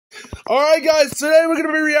Alright guys, today we're going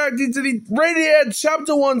to be reacting to the Radiator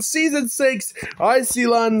Chapter 1 Season 6 Icy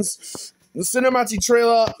Lands cinematic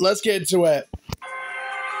trailer. Let's get into it.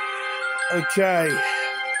 Okay.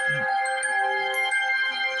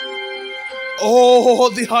 Oh,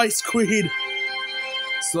 the Ice Queen.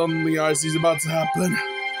 Something icy is about to happen.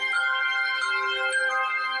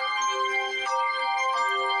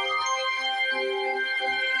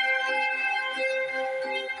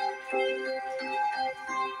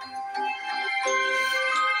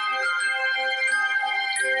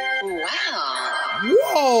 Wow.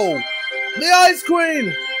 Whoa! The Ice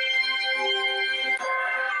Queen!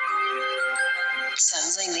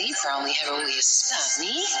 Sounds like they probably have a way to stop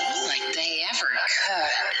me, like they ever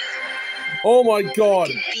could. Oh my god.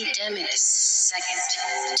 I could beat them in a second.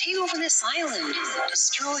 Take over this island,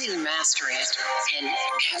 destroy and master it, and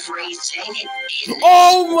everything in it.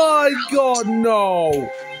 Oh my god,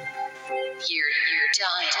 no! You're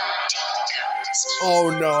dying.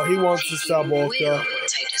 Oh no, he wants to stop Walker.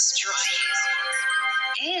 Once I destroy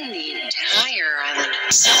you. And the entire island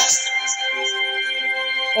itself.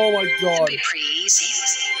 Oh my god. It'll be pretty easy.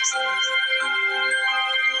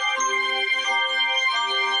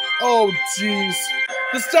 Oh jeez.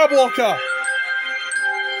 The Stab Walker!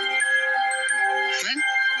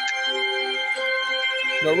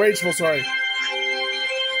 No, Rachel, sorry.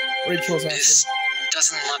 Rachel's This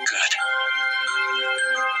doesn't look good.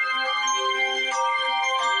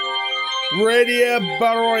 Radiator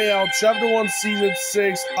Battle Royale, Chapter 1, Season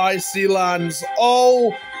 6, Icy Lands.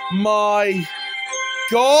 Oh my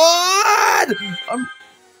god!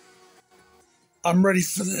 I'm ready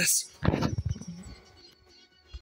for this.